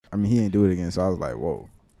I mean, he ain't do it again. So I was like, whoa.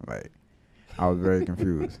 Like, I was very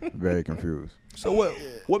confused. Very confused. So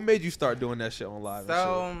what made you start doing that shit on live?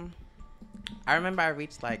 So I remember I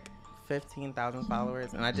reached like 15,000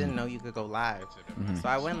 followers, and I didn't know you could go live. So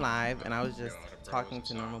I went live, and I was just talking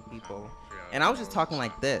to normal people. And I was just talking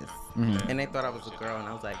like this. And they thought I was a girl, and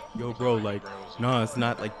I was like, yo, bro, like, no, it's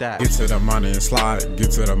not like that. Get to the money and slide,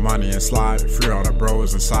 get to the money and slide. Free all the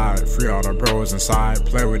bros inside, free all the bros inside.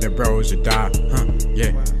 Play with the bros, you die,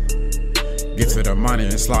 yeah. Get to the money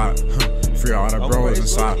and slide, free all the bros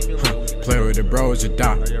inside. Play with the bros, you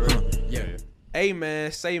die, yeah. Hey,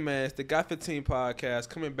 man, say, man, it's the Got 15 podcast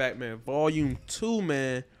coming back, man. Volume 2,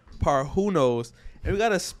 man, part who knows. And we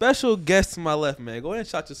got a special guest to my left, man. Go ahead and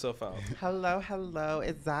shout yourself out. Hello.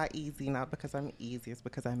 It's that easy, not because I'm easy. It's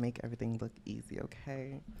because I make everything look easy,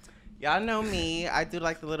 okay? Y'all know me. I do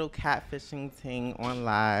like the little catfishing thing on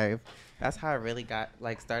live. That's how I really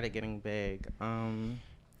started getting big.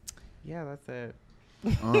 Yeah, that's it.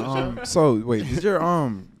 So wait, did your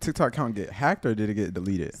TikTok account get hacked or did it get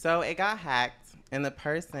deleted? So it got hacked, and the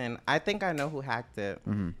person, I think I know who hacked it.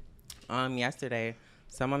 Yesterday,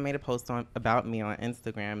 someone made a post about me on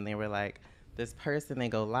Instagram, and they were like, this person, they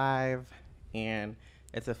go live, and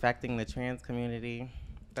it's affecting the trans community.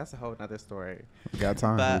 That's a whole nother story. We got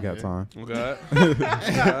time. But, we got time.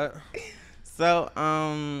 Okay.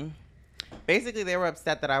 So, basically, they were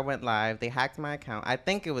upset that I went live. They hacked my account. I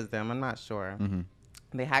think it was them. I'm not sure.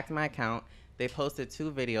 They hacked my account. They posted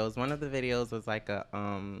 2 videos. One of the videos was like a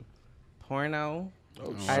porno,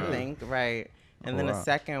 I think, right? And then the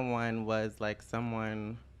second one was like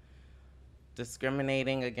someone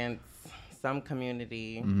discriminating against some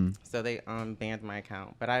community. So they banned my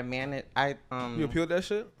account. But You appealed that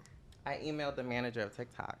shit? I emailed the manager of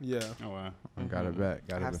TikTok. Yeah. Oh wow. I got it back.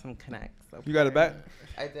 I have some connects. Okay. You got it back?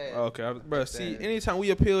 I did. Okay, bro. See, anytime we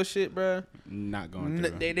appeal shit, bro, Not going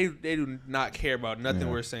through. they do not care about nothing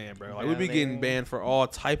we're saying, bro. Like we be Really? getting banned for all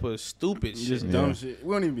type of stupid shit. Just dumb shit.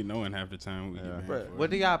 We don't even be knowing half the time. We get banned Bruh. for it. What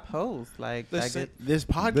do y'all post? Like, I Listen, get, This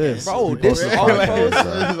podcast, This. Bro, this is all we post.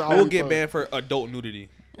 This is all We'll we get post. banned for adult nudity.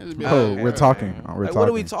 It's be Oh, like, we're talking. Like, what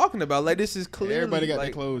are we talking about? Like, this is clearly Everybody got like,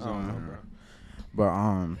 their clothes I don't on, know, bro.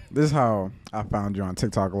 But this is how I found you on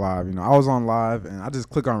TikTok Live. You know, I was on live and I just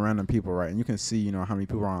click on random people, right? And you can see, you know, how many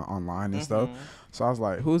people are online and stuff. So I was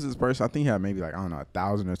like, who's this person? I think he had maybe like, I don't know,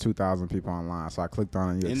 1,000 or 2,000 people online. So I clicked on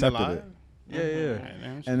it and you In the accepted live? it. Yeah.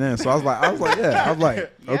 Damn, And then, so I was like, yeah. I was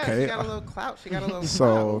like, yeah, okay. she got a little clout. She got a little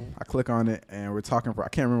So clout. I click on it and we're talking I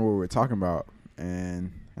can't remember what we were talking about.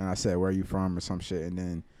 And I said, where are you from or some shit. And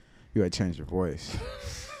then you had changed your voice.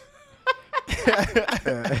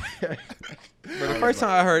 But the first time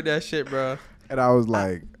I heard that shit, bro, And I was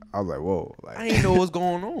like, whoa. Like, I didn't know what was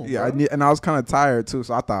going on. yeah, bro. and I was kind of tired too,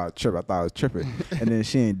 so I thought I was tripping. And then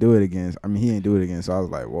she ain't do it again. I mean, he ain't do it again, so I was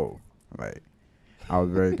like, whoa. Like, I was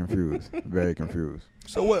very confused. Very confused.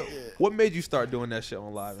 So what made you start doing that shit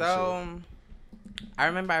on live? So I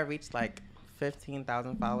remember I reached like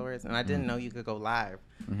 15,000 followers, and I didn't know you could go live.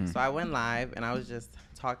 So I went live, and I was just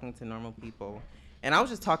talking to normal people. And I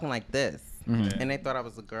was just talking like this. And they thought I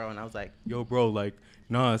was a girl, and I was like, yo, bro, like,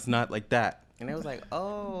 no, it's not like that. And they was like,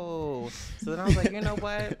 oh. So then I was like, you know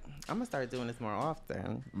what? I'm going to start doing this more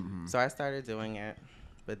often. So I started doing it.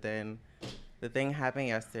 But then the thing happened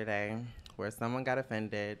yesterday where someone got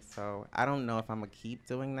offended. So I don't know if I'm going to keep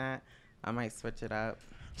doing that. I might switch it up.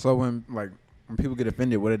 So when people get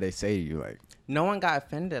offended, what did they say to you? Like, No one got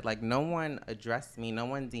offended. Like, no one addressed me. No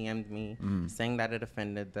one DM'd me saying that it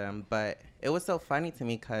offended them. But it was so funny to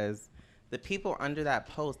me because the people under that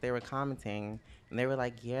post, they were commenting. And they were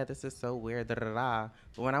like, yeah, this is so weird, da da da.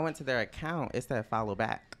 But when I went to their account, it said follow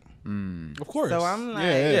back. Of course. So I'm like,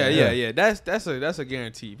 Yeah. That's a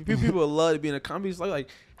guarantee. People love to be in the comments. Like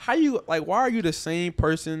why are you the same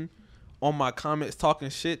person on my comments talking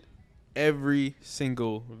shit every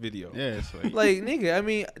single video? Yeah, it's like, Like, nigga, I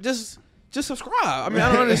mean, just subscribe. I mean, I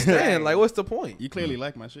don't understand. Like, what's the point? you clearly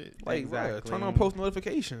like my shit. Like, Exactly. bruh, turn on post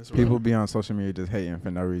notifications. Bro. people be on social media just hating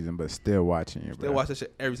for no reason, but still watching you, bro. They watch that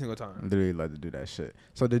shit every single I time. literally love to do that shit.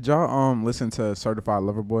 So did y'all listen to Certified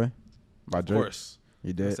Lover Boy by Of Drake? course.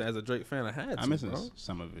 You did? As a Drake fan, I had to, I'm missing bro.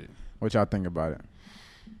 some of it. What y'all think about it?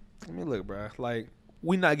 I mean, look, bro. Like,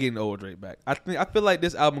 we not getting old Drake back. I feel like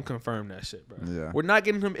this album confirmed that shit, bro. Yeah. We're not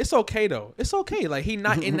getting him. It's okay though. It's okay. Like, he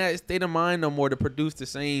not in that state of mind no more to produce the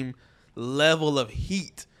same level of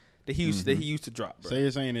heat that he used to drop, bro. So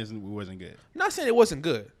you're saying it wasn't good? I'm not saying it wasn't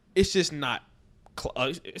good. It's just not.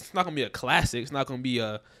 It's not gonna be a classic. It's not gonna be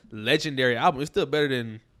a legendary album. It's still better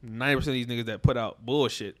than 90% of these niggas that put out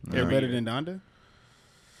bullshit. They're every better year. than Donda?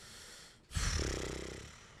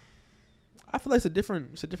 I feel like it's a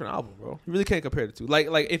different album, bro. You really can't compare the two. Like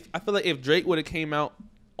if I feel like if Drake would have came out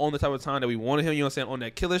on the type of time that we wanted him, you know what I'm saying, on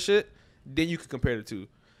that killer shit, then you could compare the two.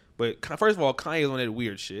 But first of all, Kanye's on that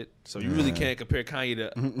weird shit, so you really can't compare Kanye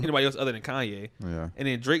to anybody else other than Kanye. Yeah. And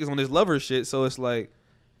then Drake is on this lover shit, so it's like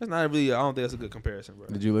that's not really. I don't think that's a good comparison, bro.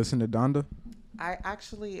 Did you listen to Donda? I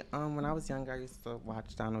actually, when I was younger, I used to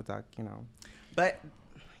watch Donald Duck, But,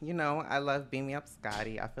 I love Beam Me Up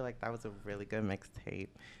Scotty. I feel like that was a really good mixtape.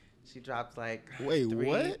 She dropped like Wait, 3.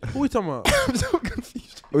 what? Who we talking about? I'm so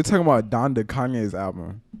confused. We're talking about Donda, Kanye's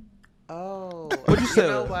album. Oh. What'd you say?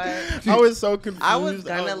 You know what? I was so confused. I was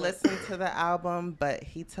going to like- listen to the album, but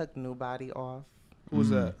he took Nobody off. Who was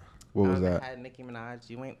that? What was It that? had Nicki Minaj.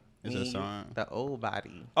 You ain't It's a me, song. the old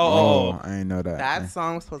body. Oh, I ain't know that. That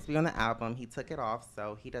song was supposed to be on the album. He took it off,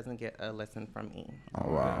 so he doesn't get a listen from me.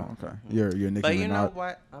 Oh wow. Okay. You're Nicki But Minaj. you know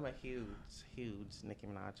what? I'm a huge Nicki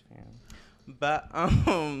Minaj fan. But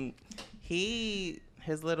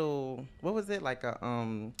his little, what was it, like a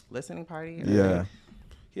listening party? Yeah.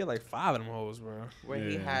 he had like 5 of them hoes, bro. Where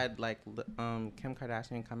he Yeah. had like Kim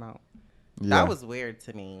Kardashian come out. Yeah. That was weird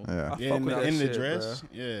to me. Yeah. I Yeah, fuck in with the, that in the shit, dress. bro.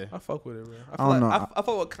 Yeah. I fuck with it, bro. I don't know. I fuck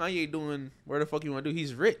what Kanye doing. Where the fuck you want to do?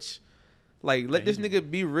 He's rich. Like, let this nigga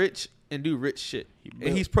be rich and do rich shit.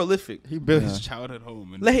 And he's prolific. He built Yeah. his childhood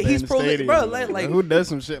home. And Like, played he's in the prolific, stadium. bro, like- who does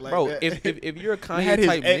some shit like Bro, that? if you're a He Kanye had his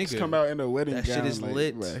type ex nigga, come out in a wedding that gown. shit is like,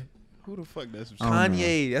 lit. bruh, who the fuck does some shit? I don't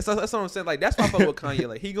Kanye, that's what I'm saying. Like, that's why I fuck with Kanye.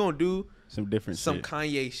 Like, he gonna do Some different some shit.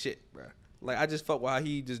 Kanye shit, bro. Like, I just fuck with how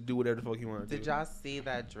he just do whatever the fuck he want to do. Did y'all see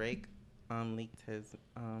that Drake leaked his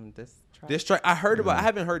diss track? This track, I heard about. I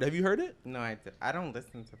haven't heard it. Have you heard it? No, I don't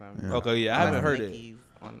listen to them. Yeah. Okay, yeah, I haven't heard it. Nicki's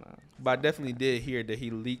on the, But I definitely did hear that he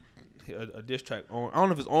leaked a diss track on. I don't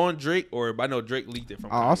know if it's on Drake or, but I know Drake leaked it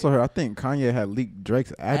from. I Kanye. also heard. I think Kanye had leaked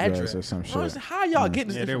Drake's address or some Bro, shit. how y'all getting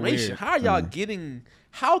this Yeah, they're information? weird. How y'all Yeah. getting?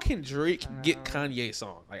 How can Drake get Kanye's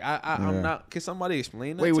song? Like I'm Yeah. not. Can somebody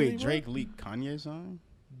explain that? Wait, to wait. me, bro? Drake leaked Kanye's song?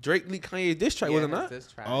 Drake leaked Kanye's diss track, was it his not? diss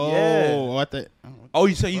track. Oh, Yeah. what the? Oh,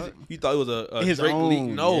 you saying What? you thought it was a His Drake leak?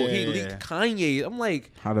 own, No, he yeah. leaked Kanye. I'm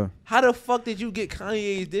like, How the fuck did you get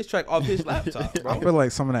Kanye's diss track off his laptop, I bro? feel like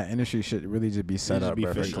some of that industry shit really just be set just up, be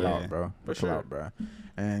bro, for fake, clout, yeah. bro. For For clout, sure. bro.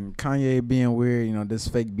 And Kanye being weird, this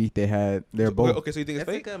fake beat they had, they're both. Okay, so you think it's It's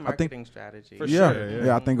a fake? good marketing strategy. For Yeah, sure,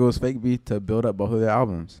 yeah, I think it was fake beat to build up both of their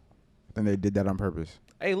albums. I think they did that on purpose.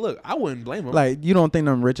 Hey, look, I wouldn't blame him. Like, you don't think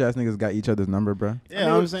them rich ass niggas got each other's number, bro?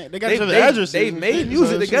 Yeah, I'm saying they got They- each other's they- addresses. They've and made shit, music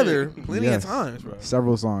so together shit. plenty of times, bro.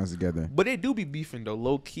 Several songs together. But they do be beefing though,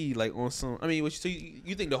 low key, like on some. I mean, so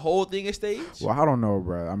you think the whole thing is staged? Well, I don't know,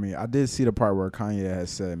 bro. I mean, I did see the part where Kanye had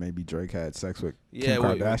said maybe Drake had sex with Yeah, Kim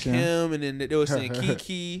with Kardashian. Kim, and then they were saying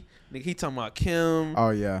Kiki. Nigga, he talking about Kim.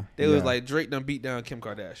 Oh yeah, They yeah. was like Drake done beat down Kim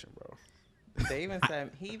Kardashian, bro. He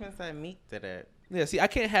even said Meek did it. Yeah, see, I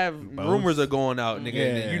can't have Both. rumors are going out, nigga,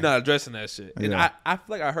 and then Yeah. you not addressing that shit. And Yeah. I feel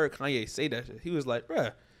like I heard Kanye say that shit. He was like,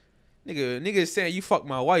 bruh, nigga saying you fucked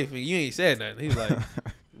my wife and you ain't said nothing. He was like,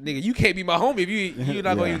 nigga, you can't be my homie if you're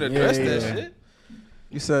not gonna Yeah. even address Yeah, that yeah. shit.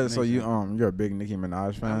 You said so. Makes You're a big Nicki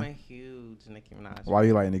Minaj I'm a fan. huge Nicki Minaj. Why do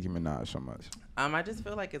you like Nicki Minaj so much? I just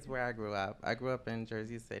feel like it's where I grew up. I grew up in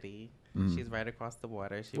Jersey City. Mhm. She's right across the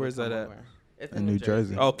water. She Where's would come that at? over. It's In New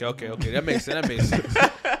Jersey. Okay. That makes sense. That makes sense.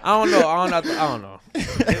 I don't know. I don't know.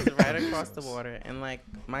 It's right across the water, and like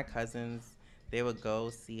my cousins, they would go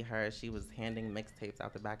see her. She was handing mixtapes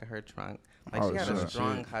out the back of her trunk. Like Oh, she had shit. a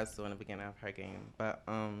strong hustle in the beginning of her game. But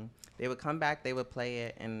they would come back, they would play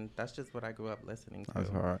it, and that's just what I grew up listening to. That's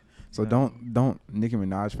hard. So don't Nicki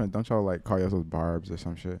Minaj fans, don't y'all like call yourselves Barbs or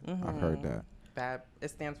some shit? I've heard Mhm. that. It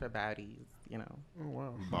stands for baddies, you know. Oh,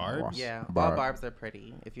 wow. Barbs? Yeah, all Barb. barbs are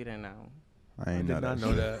pretty. If you didn't know, I ain't I did not know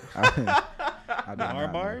shit. that. I did Bar not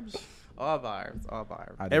know. barbs? all barbs, all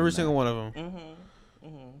barbs. I did Every not. single one of them.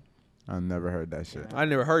 Mm-hmm. I never heard that shit. I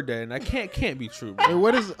never heard that, and that can't be true, bro. Wait,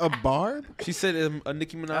 what is a barb? She said a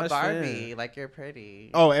Nicki Minaj A Barbie, fan. like you're pretty.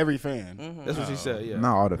 Oh, every fan. Mhm. That's what she said. Yeah.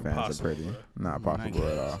 Not all the fans Impossible, are pretty. bro. Not I possible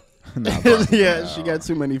at guess. all. Not possible Yeah, at she all. got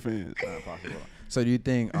too many fans. Not possible. So do you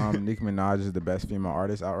think Nicki Minaj is the best female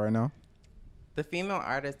artist out right now? The female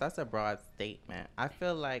artist, that's a broad statement. I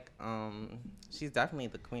feel like she's definitely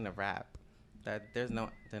the queen of rap. That there's no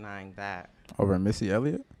denying that. Over Missy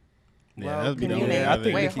Elliott? Yeah, Well, that'd be can the you only name? I other-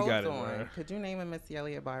 think Wait, Nicki hold got it, on. bro. Could you name a Missy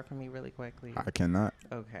Elliott bar for me really quickly? I cannot.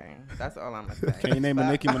 Okay, that's all I'm gonna say. Can you name a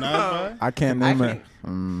But- Nicki Minaj bar? I can't I name it.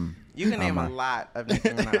 can- You can I name a might. lot of Nicki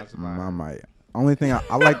Minaj I bars. might. Only thing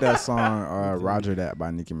I like that song, Roger That by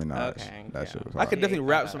Nicki Minaj. Okay, That yeah. shit was I hard. could definitely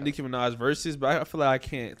Yeah, rap some Nicki Minaj verses, but I feel like I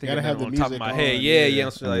can't think Gotta of have them the on top of music my on, head. yeah. Yeah,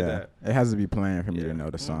 something like Yeah. that. It has to be playing for me Yeah. to know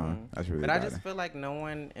the song. Mhm. That's really But I got just it. feel like no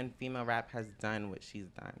one in female rap has done what she's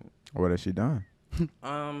done. What has she done?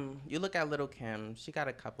 You look at Little Kim. She got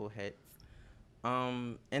a couple hits.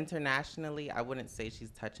 Internationally, I wouldn't say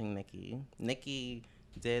she's touching Nicki. Nicki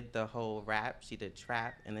did the whole rap. She did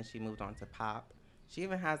trap, and then she moved on to pop. She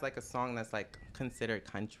even has like a song that's like considered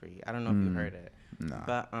country. I don't know if you heard it. Nah.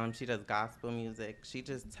 But she does gospel music. She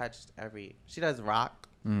just touched She does rock.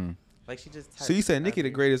 Like she just. Touched So you saying Nicki the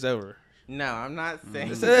greatest ever? No, I'm not saying.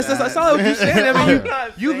 That's that. not what you saying. I mean, I'm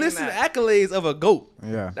not you saying listen to that. accolades of a GOAT.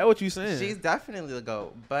 Yeah. That's what you saying. She's definitely the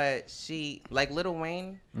GOAT, but she like Lil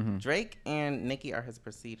Wayne, Drake, and Nicki are his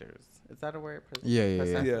preceders. Is that a word? Yeah.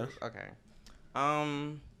 Yeah.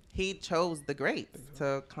 Okay. He chose the greats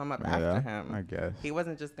to come up Yeah, after him. I guess. He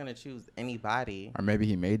wasn't just gonna choose anybody. Or maybe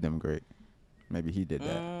he made them great. Maybe he did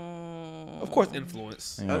that. Of course,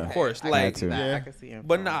 influence. Yeah. Of course, I like. can see that. Yeah. I can see him.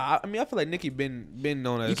 But nah, I mean, I feel like Nicki been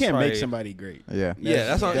known as. You can't make probably- somebody great. Yeah. Yeah,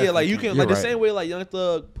 that's what. Definitely Yeah, like you can't. can You're like the right. same way like Young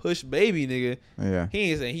Thug pushed Baby, nigga. Yeah.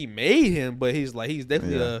 He ain't saying he made him, but he's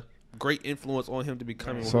definitely Yeah. a great influence on him to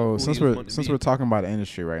becoming. So who since he was we're wanting to since be. we're talking about the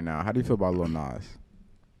industry right now, how do you feel about Lil Nas?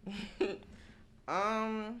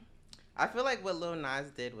 I feel like what Lil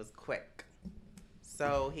Nas did was quick.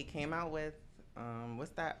 So he came out with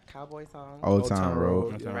what's that cowboy song? Old Town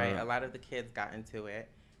Road. yeah. Right. A lot of the kids got into it,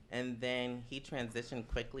 and then he transitioned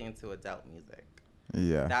quickly into adult music.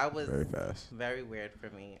 Yeah. That was very fast. very weird for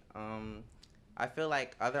me. I feel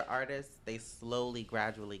like other artists, they slowly,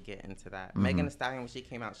 gradually get into that. Megan Thee Stallion, when she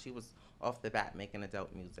came out, she was off the bat making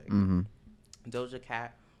adult music. Doja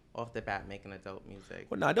Cat, off the bat making adult music.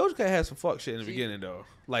 Well, nah, Doja Cat had some fuck shit in the beginning though,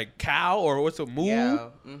 like Cow or what's a Moo. Yeah.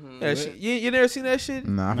 Yeah, you never seen that shit?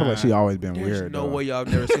 Nah, I feel like she always been There's weird. no though. way y'all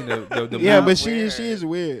have never seen the Yeah, Moo. but she weird. is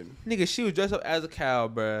weird. Nigga, she was dressed up as a cow,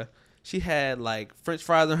 bruh. She had like French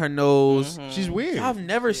fries on her nose. She's weird. Y'all have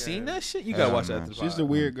never seen that shit? You gotta Yeah, watch that. man. after the She's pod. a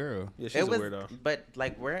weird girl. Yeah, she's It a was, weirdo. but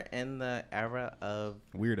like we're in the era of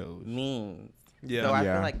Weirdos. memes. Yeah. So I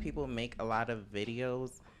Yeah. feel like people make a lot of videos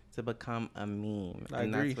to become a meme, I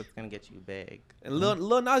and agree. that's what's gonna get you big. And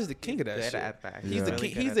Lil Nas is the king of that Good shit. at that. He's Yeah. the really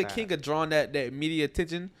king. good He's at the that. king of drawing that media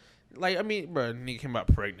attention. Like I mean, bro, nigga came out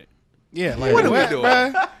pregnant. Yeah, like What are we doing?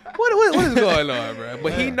 bruh? What is going on, bro?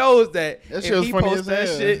 But he knows that That if shit was he funny posts as that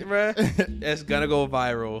hell. shit, bro, it's gonna go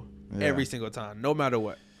viral Yeah. every single time, no matter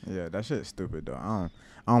what. Yeah, that shit's stupid though. I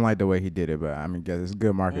don't like the way he did it, but I mean, guess it's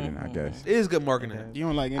good marketing, I guess. It is good marketing. You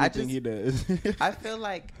don't like I anything he does. I feel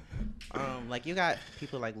like you got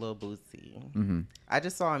people like Lil Boosie. I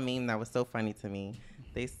just saw a meme that was so funny to me.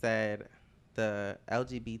 They said the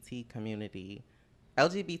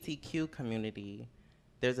LGBTQ community,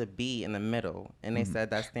 there's a B in the middle, and they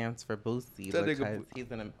said that stands for Boosie That nigga because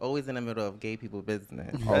he's always in the middle of gay people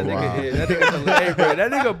business. Oh, That nigga, wow. that nigga hilarious, bro.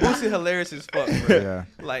 That nigga Boosie hilarious as fuck, bro. Yeah.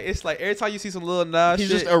 Like it's like every time you see some Lil Nas He's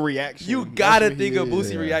shit, just a reaction. you That's gotta what he think of is.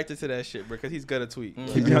 Boosie Yeah. reacting to that shit, bro, because he's gonna tweet.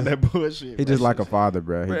 He got that bullshit. He bro. just like a father,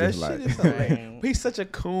 bro. He Bro, that just shit like is hilarious. He's such a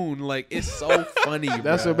coon. Like it's so funny.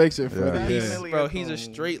 That's bro. what makes it Yeah. funny. He's Yeah. Definitely Bro, a he's a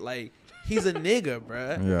coon. straight like he's a nigga,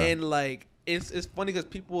 bro. Yeah. And like it's funny because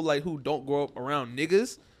people like who don't grow up around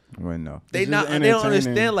niggas, well, no. they It's not just they don't entertaining.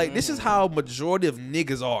 understand like this is how majority of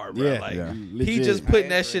niggas are, bro. Yeah. Like Yeah. he Legit. just putting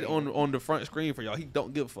I that shit agree. on the front screen for y'all. He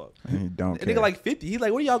don't give a fuck. He don't A care. nigga like 50. He's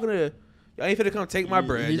like, what are y'all gonna? Y'all ain't finna come take my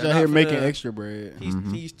bread. He's Y'all out not here making finna- extra bread.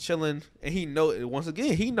 He's chilling, and he know once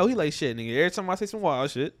again he like shit, nigga. Every time I say some wild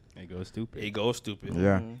shit, It goes stupid. it goes stupid.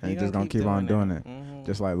 Yeah, Mhm. and He he just gonna keep on doing it.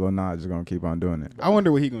 Just like Lil Nas just gonna keep on doing it. I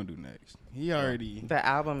wonder what he gonna do next. He already. The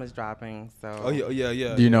album is dropping, so Oh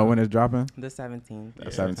yeah. Do you know when it's dropping? the 17th.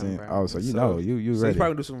 of 17. September. Oh, so you So- know, you So he's ready?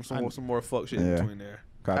 probably gonna do some more fuck shit in Yeah. between there.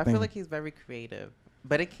 'Cause I think, feel like he's very creative,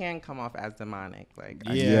 but it can come off as demonic. Like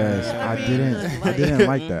Yeah. yes, Yeah, I I mean, didn't like-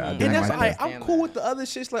 like that. I Mhm. didn't And that's like alright. that. I'm cool with the other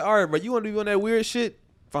shit. It's like, all right, bro, you want to be on that weird shit?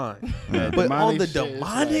 Fine. Yeah. But on Demonic the shit, it's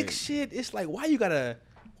demonic like- shit, it's like, why you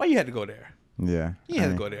had to go there? Yeah, You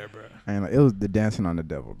had to go there, bro. And like, it was the dancing on the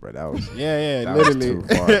devil, bro. That was Yeah, that was literally.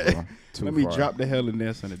 too far, bro. Too Let me far. drop the hell in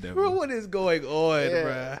this on the devil. Bro, what is going on, Yeah.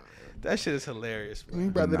 bro? That shit is hilarious, bro. He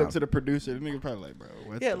brought that Nah. up to the producer. The nigga probably like, bro.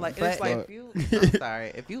 What Yeah, the like, fuck? it's like- if you, I'm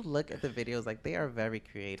sorry, if you look at the videos, like they are very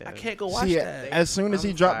creative. I can't go watch See, that. as soon as he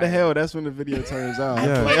I'm dropped the sorry. hell, that's when the video turns off.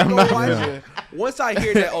 Yeah. Like, Can't I'm go not watch yeah. it. Once I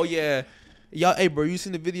hear that, oh yeah, y'all, hey bro, you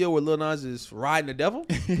seen the video where Lil Nas is riding the devil?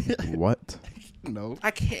 What? No. I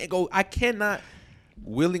cannot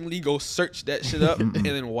willingly go search that shit up and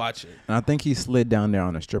then watch it. And I think he slid down there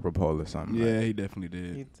on a stripper pole or something. Yeah, Like, he definitely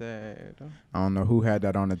did. He did. I don't know who had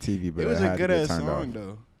that on the TV, but It was had a to good get ass turned song off.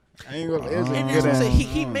 though. I ain't gonna. It was a And good that's what I'm ass saying.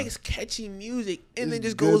 He song. makes catchy music and It's then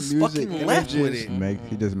just good goes music, fucking and left it with just- it.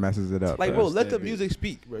 He just messes it up. Like, bro. bro, let the Stupid. music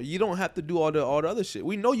speak, bro. You don't have to do all the other shit.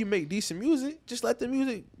 We know you make decent music. Just let the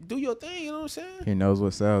music do your thing. You know what I'm saying? He knows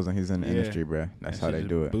what sells, and he's in the Yeah. industry, bro. That's That how shit they just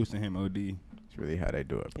do it. Boosting him OD. It's really how they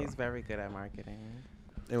do it, bro. He's very good at marketing.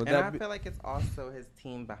 And with And that I be- feel like it's also his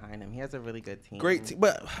team behind him. He has a really good team. great team,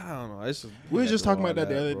 but I don't know. It's just, We were just talking about that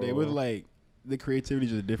the bro. other day with like the creativity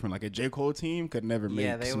is just different. Like a J. Cole team could never make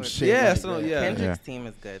Yeah, they some would- shit. Yeah, like so, that. yeah. Kendrick's team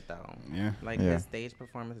is good though. Yeah. Like Yeah. his stage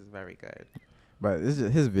performance is very good. But it's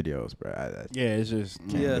just his videos, bro. I Yeah, it's just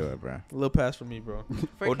can't Yeah. do it, bro. A little pass for me, bro.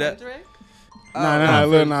 For Oh, that- Kendrick? Nah, for-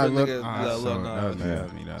 Lil for Nas, nigga- Lil Lil Nas. Nas.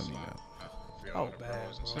 That was me. Oh, bad.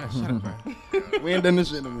 Bro. Shut up, bro. We ain't done this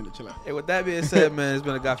shit in a minute. Chill out. Hey, with that being said, man, it's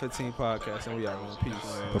been a Got 15 podcast, and we out, man.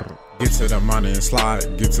 Peace. Get to the money and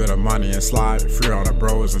slide, get to the money and slide. Free all the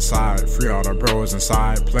bros inside, free all the bros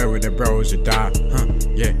inside. Play with the bros, you die,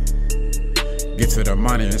 yeah. Get to the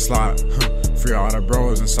money and slide, free all the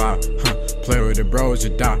bros inside, play with the bros,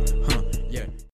 you die.